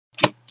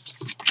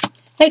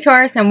Hey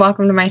Taurus, and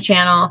welcome to my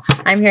channel.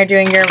 I'm here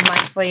doing your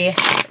monthly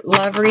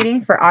love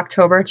reading for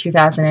October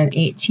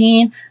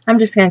 2018. I'm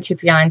just going to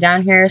tip you on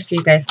down here so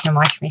you guys can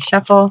watch me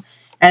shuffle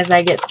as I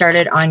get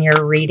started on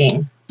your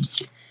reading.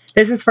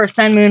 This is for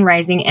Sun, Moon,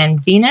 Rising, and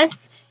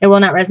Venus. It will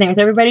not resonate with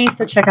everybody,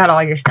 so check out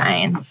all your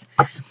signs.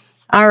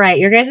 All right,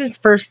 your guys'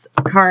 first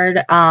card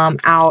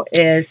out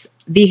is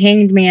the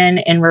Hanged Man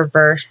in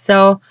reverse.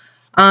 So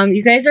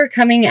you guys are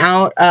coming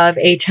out of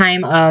a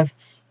time of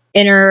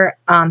inner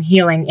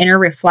healing, inner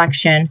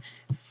reflection,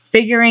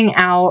 figuring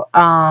out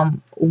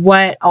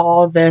what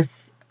all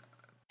this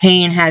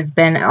pain has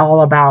been all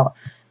about.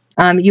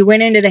 You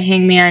went into the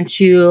Hangman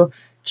to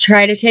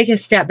try to take a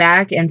step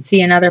back and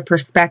see another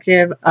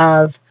perspective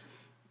of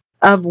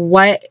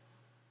what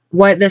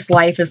this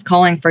life is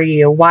calling for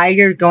you, why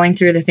you're going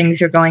through the things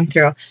you're going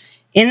through.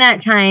 In that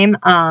time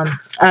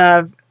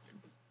of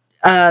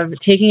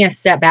taking a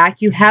step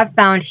back, you have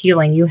found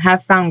healing, you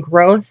have found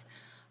growth,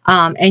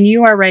 and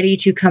you are ready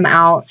to come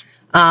out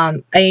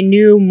a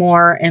new,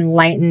 more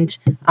enlightened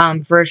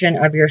version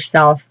of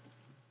yourself.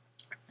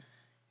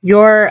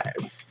 Your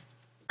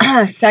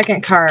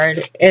second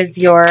card is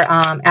your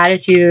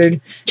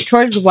attitude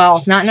towards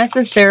wealth, not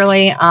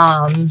necessarily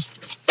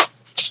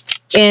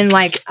in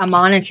like a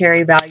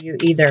monetary value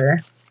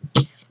either,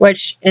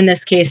 which in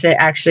this case it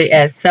actually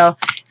is. So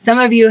some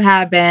of you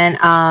have been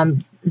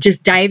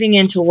just diving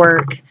into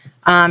work,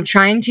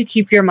 trying to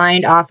keep your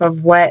mind off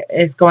of what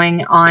is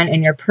going on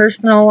in your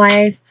personal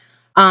life,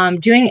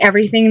 doing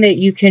everything that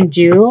you can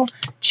do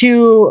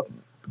to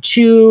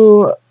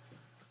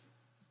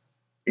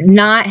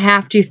not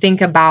have to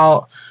think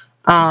about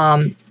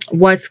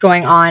what's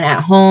going on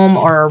at home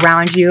or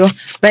around you.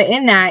 But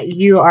in that,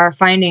 you are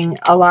finding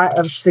a lot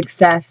of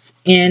success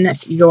in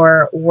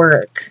your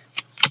work.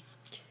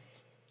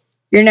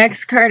 Your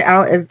next card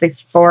out is the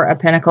Four of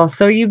Pentacles.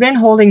 So you've been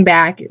holding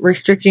back,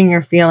 restricting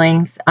your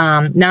feelings,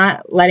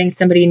 not letting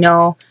somebody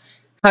know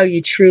how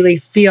you truly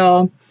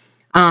feel,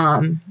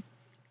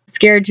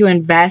 scared to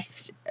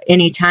invest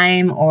any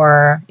time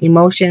or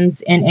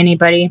emotions in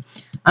anybody.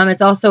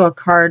 It's also a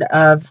card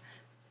of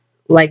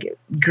like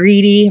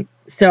greedy.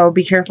 So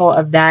be careful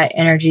of that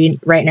energy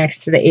right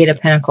next to the Eight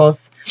of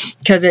Pentacles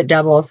because it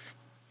doubles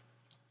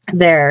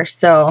there.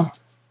 So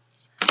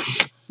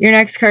your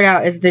next card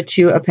out is the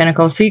Two of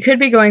Pentacles. So you could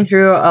be going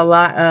through a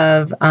lot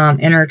of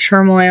inner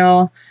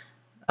turmoil,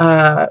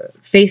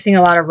 facing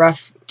a lot of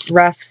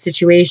rough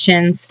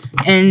situations,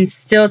 and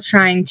still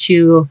trying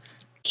to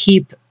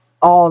keep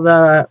all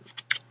the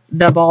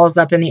balls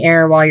up in the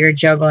air while you're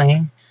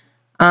juggling.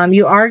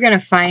 You are going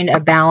to find a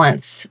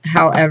balance,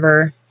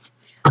 however,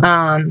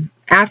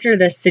 after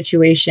this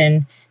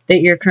situation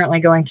that you're currently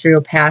going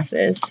through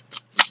passes.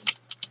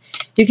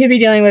 You could be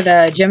dealing with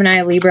a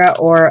Gemini, Libra,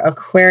 or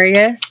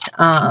Aquarius.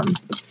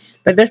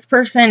 But this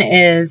person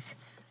is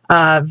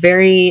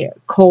very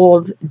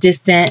cold,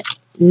 distant,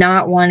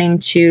 not wanting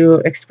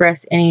to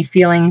express any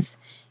feelings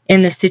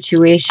in the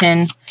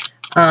situation.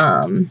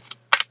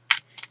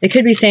 They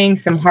could be saying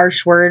some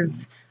harsh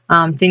words,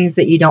 things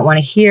that you don't want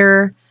to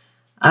hear.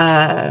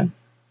 Yeah.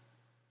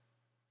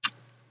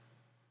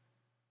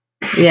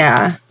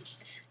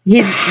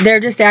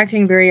 They're just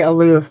acting very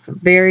aloof,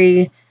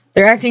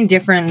 they're acting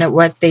different than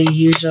what they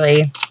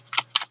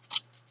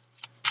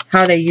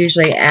how they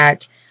usually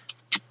act.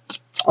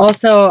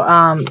 Also,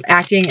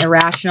 acting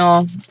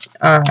irrational,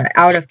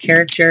 out of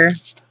character.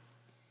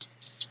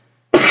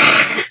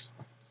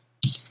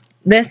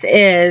 This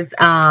is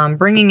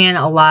bringing in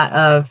a lot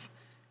of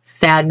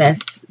sadness.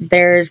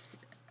 There's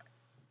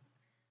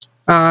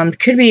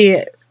could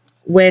be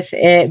with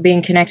it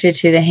being connected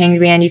to the Hanged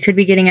Man. You could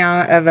be getting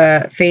out of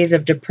a phase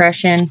of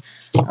depression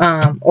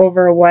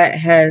over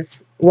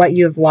what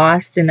you've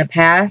lost in the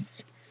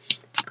past.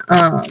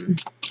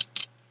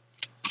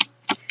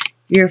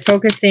 You're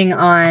focusing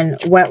on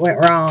what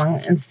went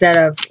wrong instead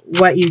of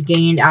what you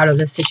gained out of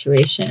the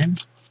situation.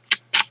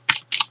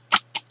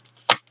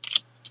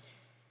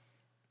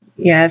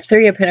 Yeah,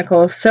 Three of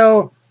Pentacles.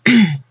 So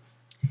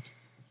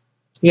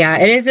yeah,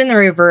 it is in the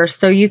reverse.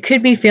 So you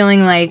could be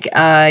feeling like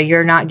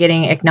you're not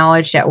getting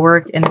acknowledged at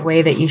work in the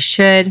way that you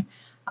should.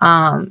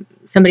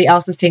 Somebody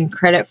else is taking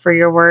credit for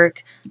your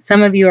work.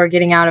 Some of you are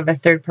getting out of a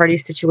third-party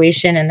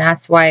situation, and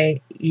that's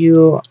why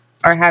you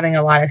are having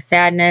a lot of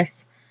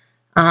sadness,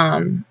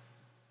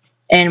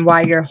 and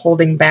why you're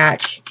holding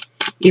back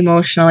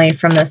emotionally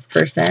from this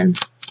person.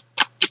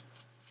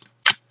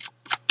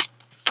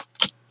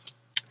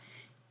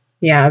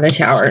 Yeah, the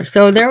Tower.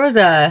 So there was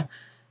a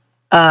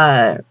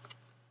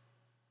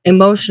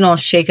emotional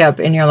shakeup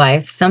in your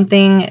life.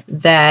 Something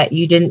that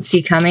you didn't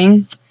see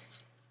coming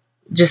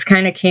just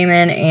kind of came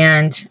in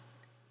and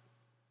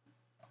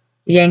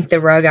yanked the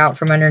rug out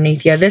from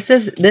underneath you. This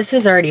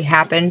has already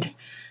happened.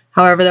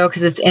 However, though,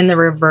 because it's in the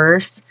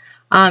reverse,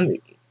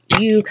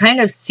 you kind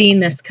of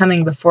seen this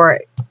coming before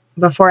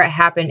it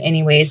happened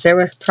anyways. There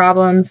was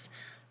problems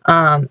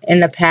in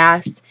the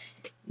past.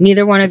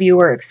 Neither one of you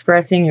were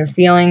expressing your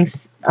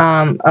feelings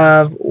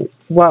of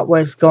what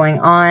was going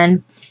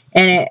on,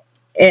 and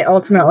it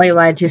ultimately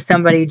led to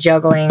somebody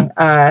juggling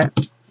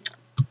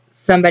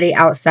somebody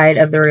outside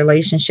of the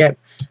relationship,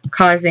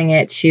 causing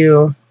it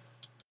to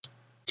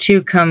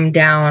come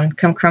down,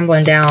 come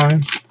crumbling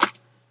down.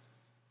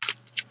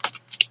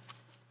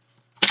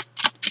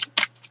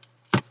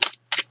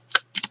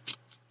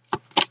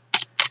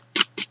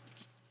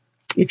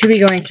 You could be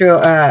going through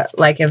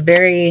like a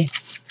very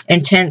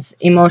intense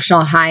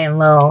emotional high and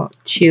low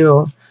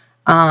too.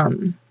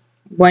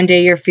 One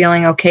day you're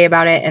feeling okay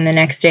about it, and the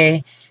next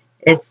day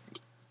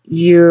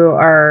you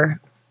are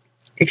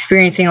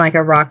experiencing like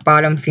a rock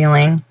bottom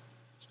feeling.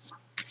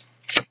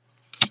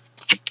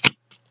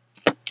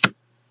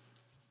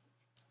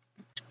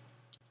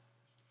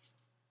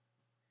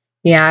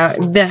 Yeah,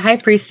 the High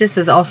Priestess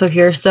is also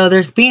here. So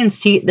there's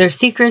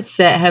secrets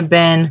that have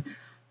been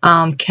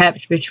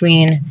kept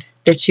between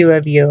the two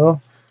of you,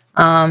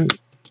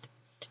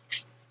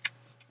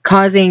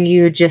 causing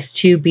you just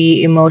to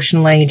be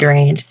emotionally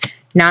drained,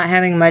 not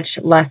having much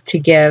left to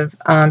give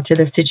to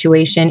the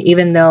situation,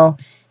 even though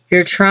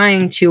you're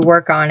trying to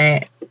work on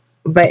it,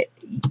 but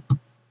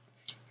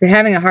you're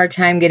having a hard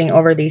time getting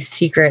over these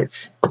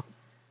secrets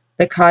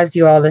that caused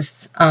you all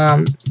this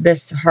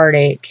this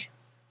heartache.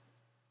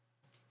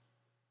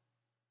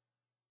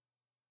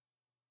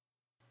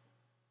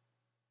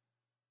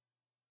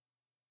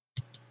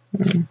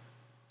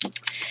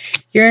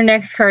 Your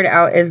next card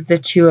out is the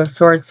Two of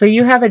Swords. So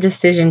you have a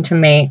decision to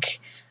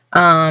make.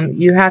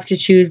 You have to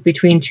choose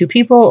between two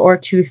people or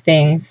two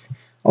things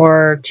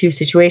or two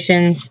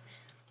situations,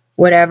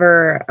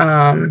 whatever.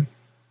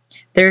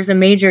 There's a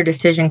major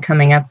decision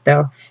coming up,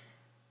 though.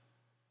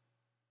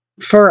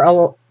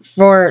 For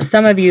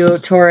some of you,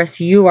 Taurus,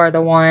 you are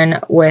the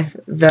one with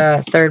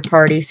the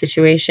third-party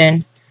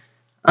situation,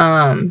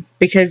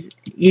 because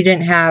you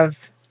didn't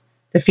have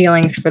the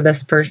feelings for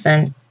this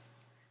person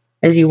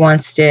as you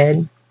once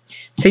did.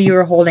 So you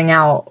were holding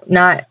out,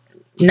 not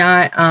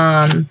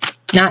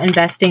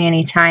investing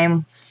any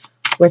time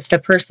with the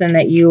person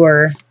that you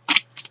were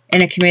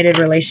in a committed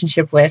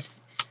relationship with,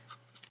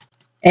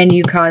 and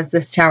you caused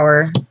this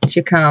Tower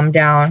to come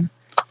down.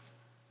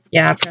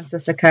 Yeah,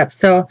 Princess of Cups.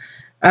 So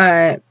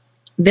there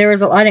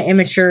was a lot of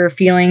immature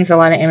feelings, a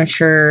lot of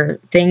immature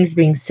things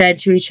being said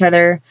to each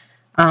other,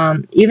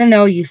 even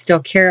though you still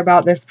care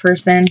about this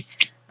person.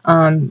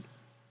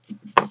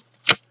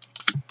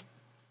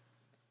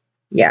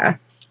 Yeah.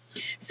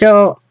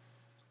 So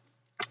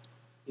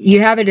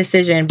you have a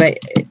decision, but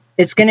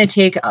it's going to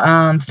take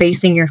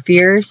facing your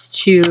fears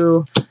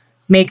to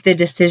make the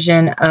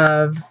decision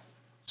of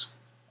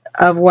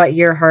what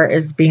your heart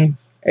is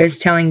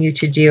telling you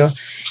to do.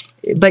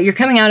 But you're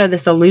coming out of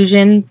this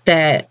illusion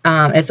that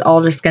it's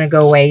all just going to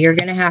go away. You're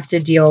going to have to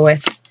deal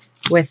with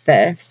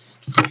this,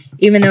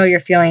 even though you're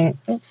feeling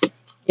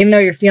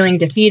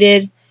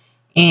defeated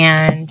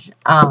and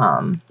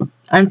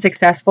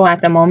unsuccessful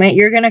at the moment.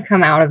 You're going to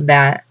come out of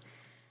that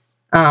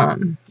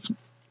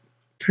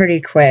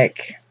pretty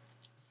quick,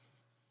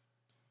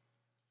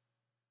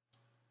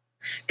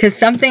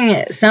 because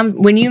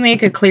when you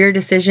make a clear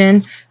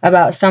decision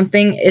about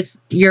something,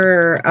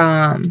 you're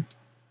not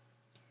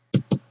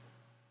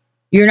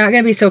going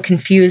to be so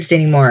confused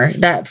anymore.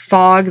 That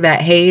fog, that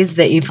haze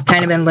that you've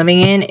kind of been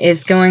living in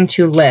is going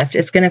to lift.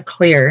 It's going to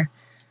clear,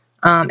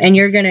 and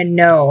you're going to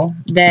know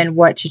then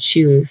what to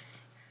choose.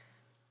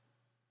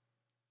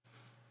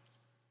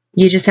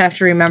 You just have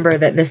to remember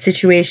that the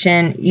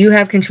situation, you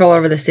have control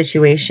over the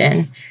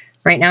situation.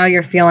 Right now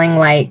you're feeling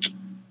like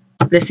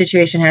the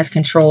situation has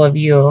control of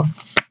you.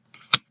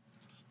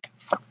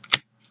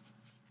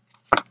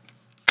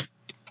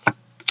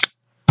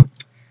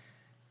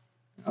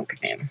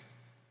 Okay.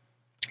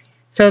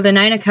 So the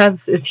Nine of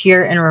Cups is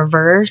here in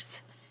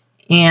reverse,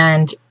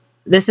 and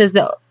this is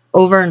the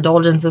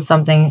overindulgence of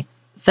something.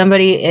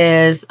 Somebody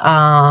is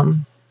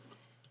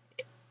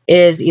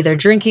either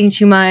drinking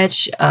too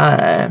much,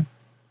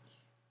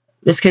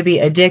 this could be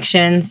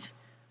addictions.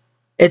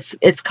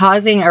 It's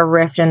causing a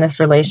rift in this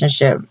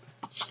relationship.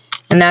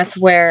 And that's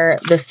where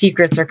the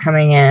secrets are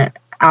coming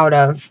out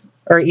of,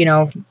 or,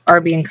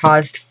 are being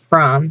caused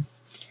from.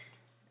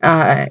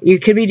 You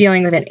could be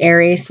dealing with an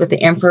Aries with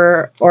the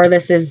Emperor, or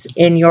this is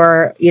in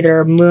your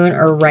either moon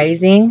or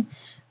rising.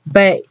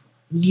 But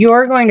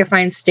you're going to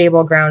find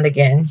stable ground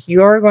again.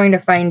 You're going to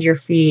find your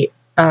feet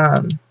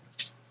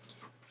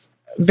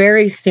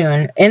very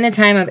soon. In the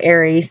time of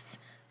Aries,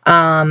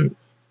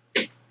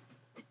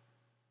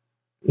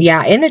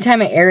 yeah, in the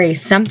time of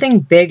Aries, something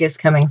big is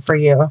coming for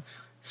you.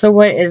 So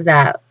what is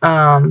that?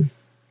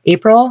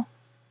 April?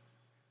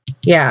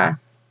 Yeah.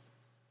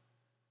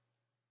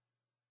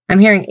 I'm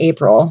hearing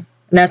April.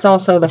 And that's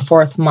also the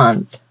 4th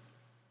month.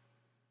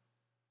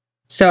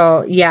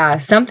 So yeah,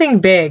 something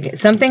big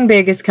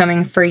is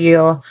coming for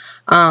you.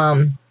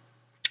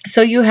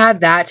 So you have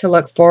that to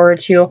look forward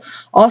to.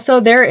 Also,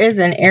 there is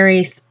an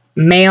Aries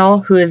male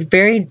who is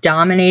very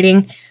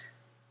dominating,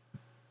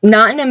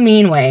 not in a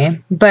mean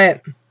way,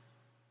 but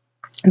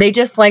they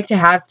just like to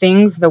have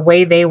things the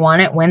way they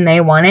want it, when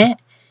they want it.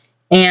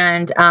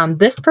 And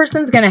this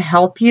person's going to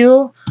help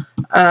you.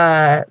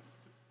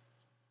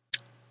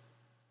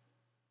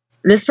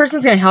 This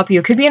person's going to help you.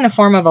 It could be in the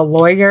form of a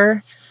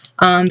lawyer.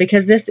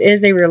 because this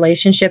is a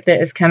relationship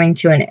that is coming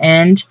to an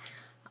end.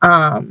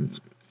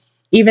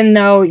 Even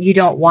though you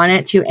don't want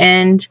it to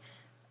end,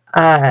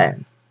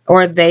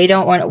 or they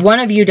don't want it, one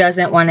of you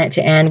doesn't want it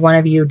to end, one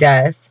of you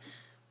does.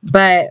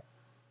 But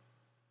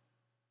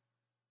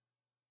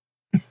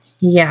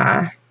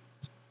yeah,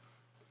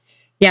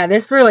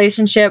 this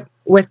relationship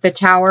with the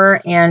Tower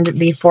and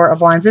the Four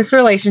of Wands, this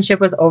relationship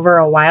was over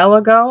a while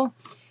ago,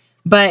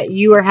 but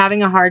you were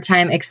having a hard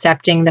time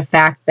accepting the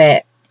fact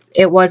that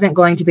it wasn't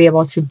going to be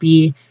able to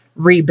be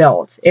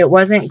rebuilt. It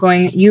wasn't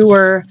going, you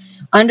were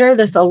under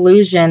this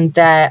illusion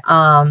that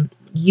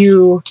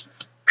you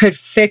could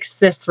fix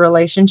this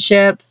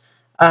relationship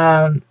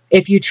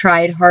if you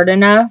tried hard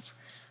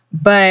enough,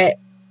 but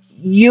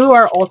you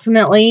are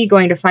ultimately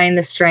going to find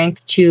the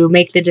strength to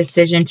make the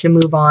decision to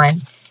move on.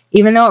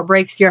 Even though it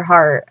breaks your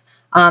heart,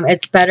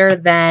 it's better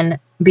than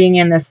being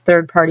in this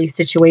third-party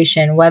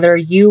situation, whether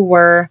you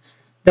were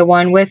the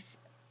one with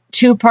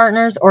two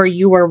partners or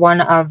you were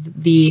one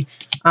of the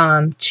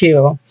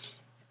two.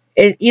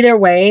 Either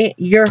way,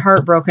 you're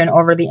heartbroken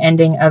over the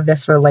ending of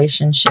this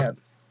relationship.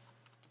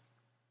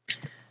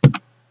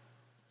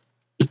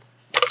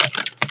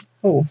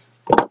 Oh,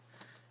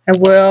 I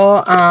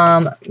will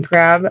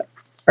grab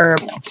or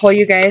pull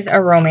you guys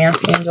a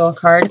romance angel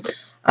card.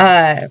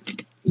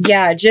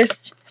 Yeah,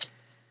 just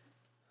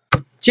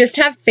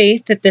have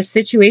faith that this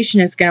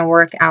situation is going to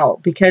work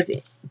out, because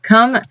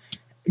come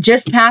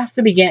just past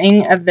the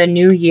beginning of the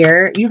new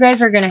year, you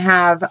guys are going to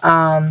have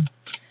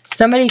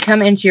somebody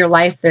come into your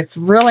life that's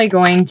really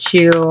going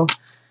to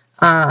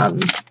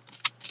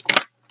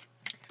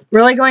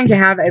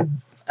have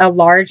a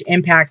large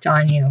impact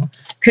on you.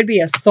 Could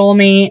be a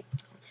soulmate,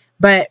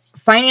 but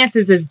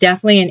finances is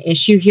definitely an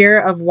issue here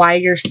of why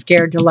you're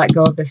scared to let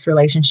go of this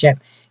relationship.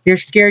 You're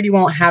scared you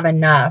won't have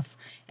enough.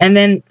 And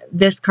then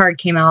this card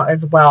came out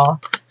as well.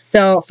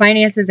 So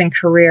finances and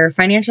career,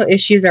 financial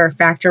issues are a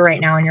factor right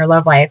now in your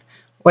love life,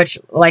 which,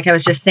 like I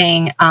was just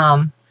saying,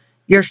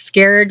 you're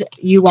scared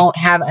you won't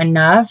have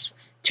enough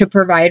to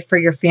provide for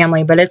your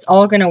family, but it's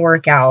all going to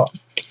work out.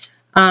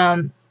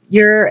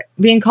 You're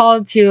being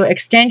called to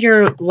extend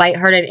your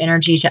lighthearted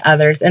energy to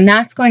others, and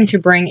that's going to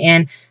bring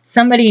in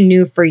somebody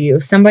new for you,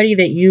 somebody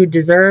that you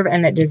deserve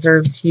and that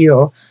deserves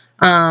you.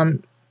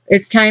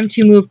 It's time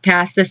to move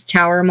past this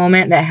Tower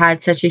moment that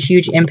had such a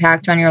huge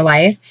impact on your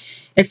life.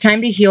 It's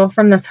time to heal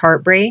from this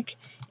heartbreak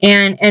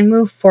and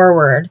move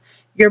forward.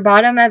 Your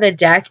bottom of the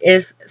deck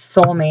is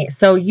soulmate.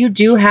 So you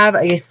do have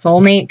a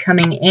soulmate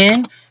coming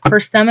in. For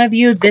some of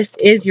you, this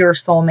is your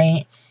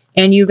soulmate,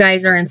 and you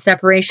guys are in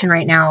separation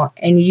right now,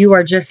 and you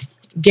are just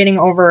getting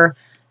over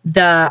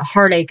the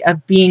heartache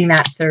of being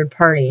that third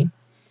party.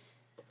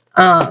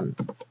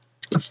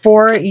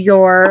 For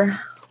your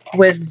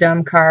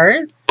wisdom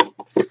cards,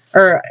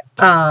 or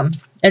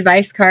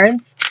advice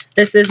cards,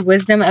 this is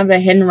Wisdom of the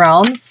Hidden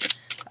Realms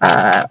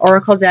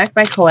Oracle deck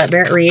by Colette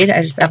Barrett Reed.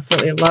 I just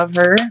absolutely love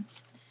her.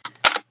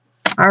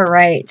 All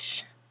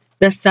right.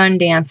 The Sun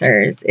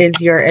Dancers is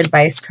your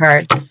advice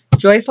card.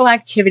 Joyful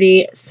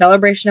activity,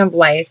 celebration of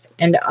life,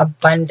 and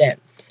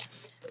abundance.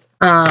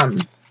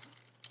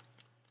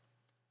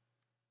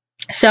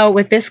 So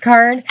with this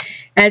card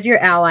as your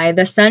ally,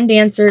 the Sun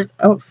Dancers,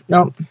 oops,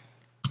 nope.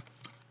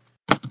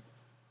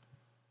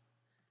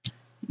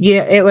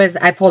 Yeah, it was,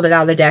 I pulled it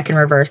out of the deck in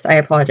reverse. I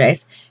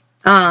apologize.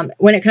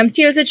 When it comes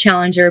to you as a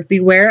challenger,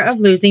 beware of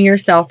losing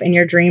yourself in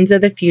your dreams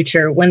of the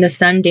future when the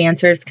Sun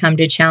Dancers come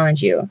to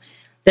challenge you.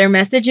 Their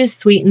message is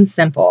sweet and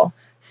simple.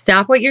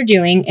 Stop what you're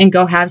doing and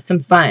go have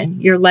some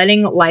fun. You're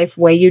letting life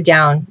weigh you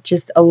down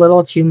just a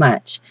little too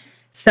much.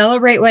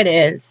 Celebrate what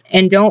is,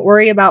 and don't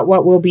worry about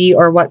what will be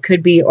or what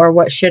could be or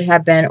what should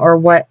have been or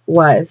what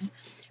was.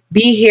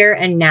 Be here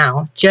and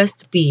now.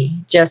 Just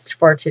be, just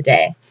for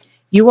today.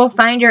 You will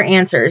find your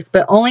answers,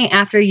 but only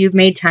after you've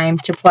made time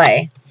to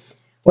play,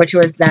 which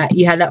was that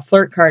you had that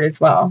flirt card as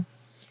well.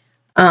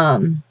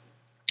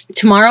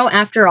 Tomorrow,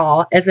 after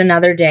all, is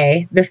another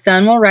day. The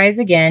sun will rise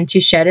again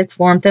to shed its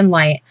warmth and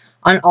light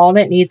on all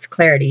that needs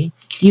clarity.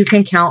 You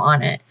can count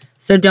on it.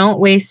 So don't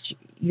waste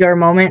your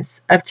moments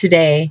of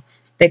today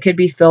that could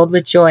be filled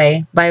with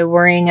joy by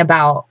worrying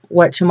about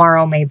what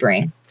tomorrow may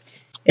bring.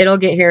 It'll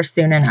get here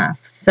soon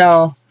enough.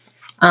 So,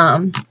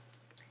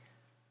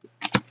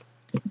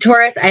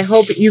 Taurus, I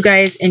hope you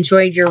guys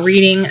enjoyed your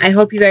reading. I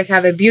hope you guys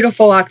have a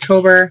beautiful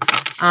October,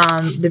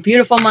 the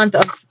beautiful month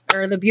of,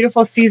 or the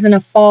beautiful season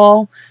of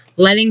fall,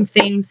 letting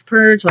things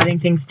purge, letting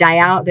things die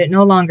out that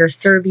no longer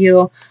serve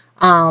you.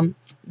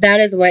 That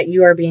is what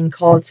you are being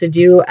called to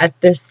do at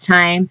this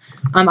time.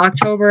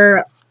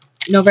 October,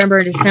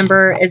 November,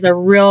 December is a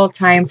real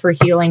time for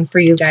healing for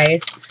you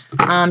guys.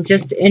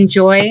 Just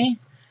enjoy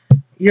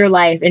your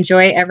life.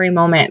 Enjoy every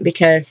moment,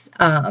 because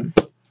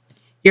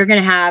you're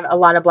going to have a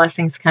lot of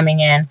blessings coming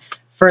in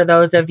for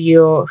those of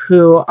you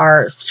who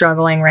are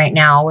struggling right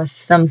now with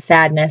some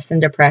sadness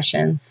and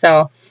depression.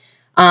 So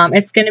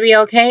it's going to be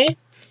okay.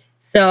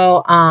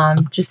 So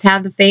just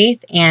have the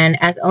faith.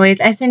 And as always,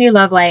 I send you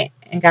love, light,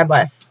 and God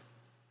bless.